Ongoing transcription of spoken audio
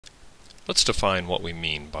Let's define what we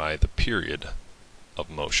mean by the period of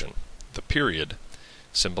motion. The period,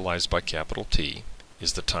 symbolized by capital T,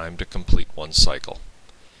 is the time to complete one cycle.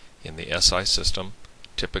 In the SI system,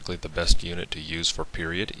 typically the best unit to use for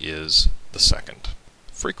period is the second.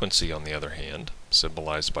 Frequency, on the other hand,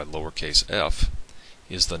 symbolized by lowercase f,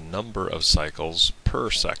 is the number of cycles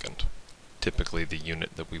per second. Typically the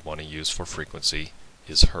unit that we want to use for frequency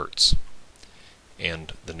is hertz.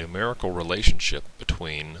 And the numerical relationship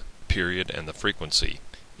between period and the frequency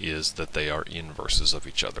is that they are inverses of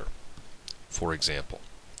each other. For example,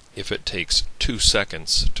 if it takes 2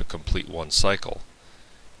 seconds to complete one cycle,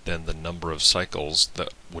 then the number of cycles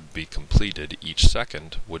that would be completed each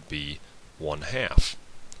second would be 1/2.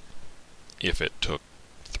 If it took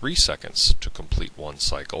 3 seconds to complete one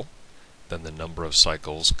cycle, then the number of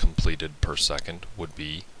cycles completed per second would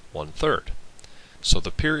be 1/3. So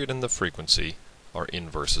the period and the frequency are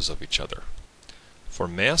inverses of each other. For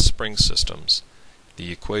mass spring systems,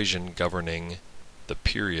 the equation governing the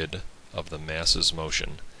period of the mass's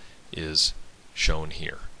motion is shown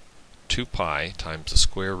here. 2 pi times the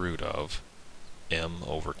square root of m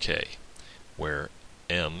over k, where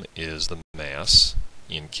m is the mass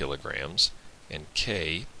in kilograms and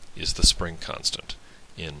k is the spring constant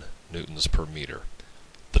in newtons per meter,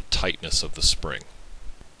 the tightness of the spring.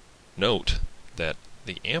 Note that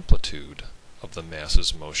the amplitude of the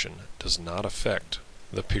mass's motion does not affect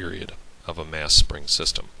the period of a mass spring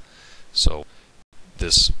system. So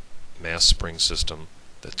this mass spring system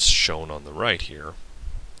that's shown on the right here,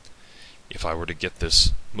 if I were to get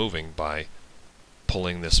this moving by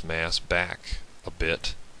pulling this mass back a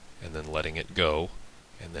bit and then letting it go,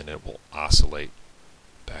 and then it will oscillate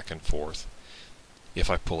back and forth. If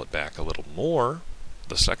I pull it back a little more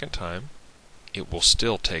the second time, it will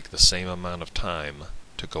still take the same amount of time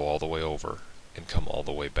to go all the way over and come all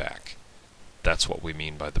the way back. That's what we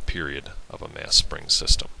mean by the period of a mass spring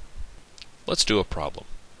system. Let's do a problem.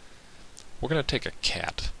 We're going to take a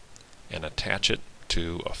cat and attach it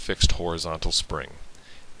to a fixed horizontal spring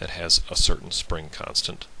that has a certain spring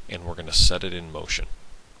constant, and we're going to set it in motion.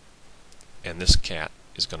 And this cat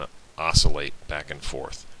is going to oscillate back and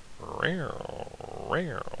forth.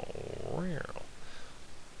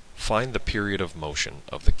 Find the period of motion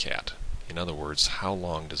of the cat. In other words, how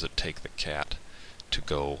long does it take the cat to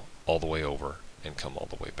go all the way over and come all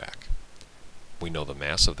the way back? We know the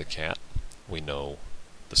mass of the cat. We know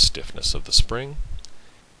the stiffness of the spring.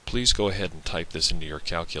 Please go ahead and type this into your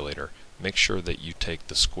calculator. Make sure that you take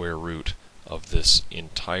the square root of this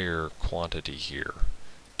entire quantity here.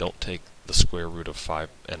 Don't take the square root of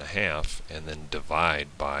 5.5 and then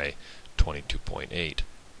divide by 22.8.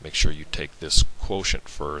 Make sure you take this quotient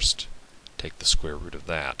first, take the square root of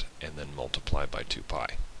that, and then multiply by 2 pi.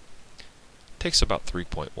 It takes about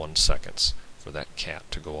 3.1 seconds for that cat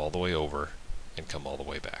to go all the way over and come all the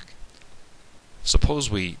way back. Suppose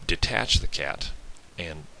we detach the cat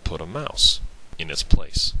and put a mouse in its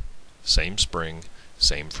place. Same spring,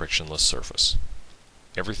 same frictionless surface.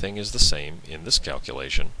 Everything is the same in this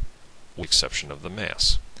calculation, with the exception of the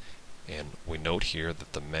mass. And we note here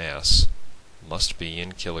that the mass must be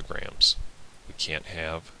in kilograms. We can't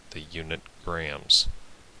have the unit grams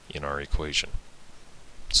in our equation.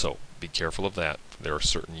 So be careful of that. There are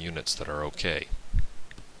certain units that are okay.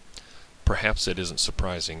 Perhaps it isn't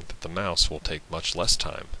surprising that the mouse will take much less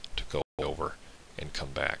time to go over and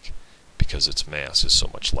come back because its mass is so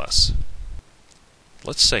much less.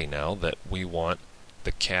 Let's say now that we want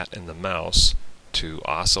the cat and the mouse to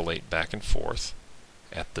oscillate back and forth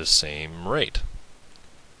at the same rate.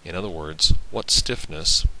 In other words, what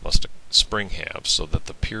stiffness must a spring have so that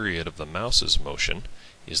the period of the mouse's motion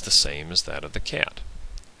is the same as that of the cat?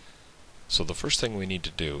 So the first thing we need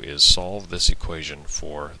to do is solve this equation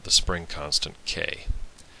for the spring constant k.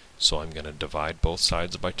 So I'm going to divide both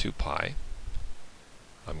sides by 2 pi.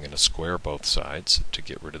 I'm going to square both sides to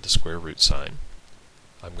get rid of the square root sign.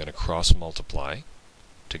 I'm going to cross multiply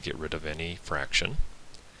to get rid of any fraction.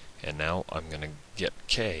 And now I'm going to get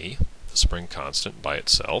k, the spring constant, by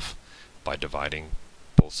itself by dividing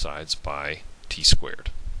both sides by t squared,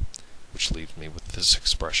 which leaves me with this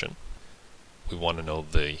expression. We want to know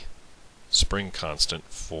the spring constant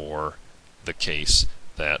for the case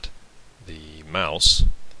that the mouse,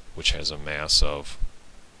 which has a mass of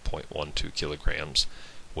 0.12 kilograms,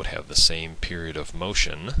 would have the same period of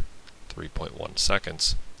motion, 3.1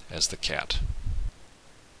 seconds, as the cat.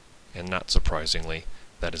 And not surprisingly,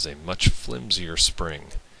 that is a much flimsier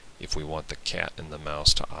spring if we want the cat and the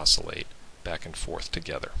mouse to oscillate back and forth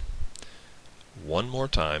together. One more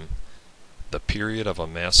time, the period of a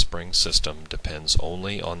mass spring system depends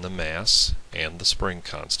only on the mass and the spring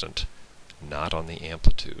constant, not on the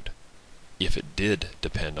amplitude. if it did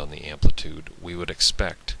depend on the amplitude, we would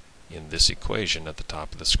expect in this equation at the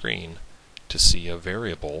top of the screen to see a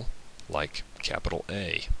variable like capital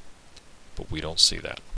A, but we don't see that.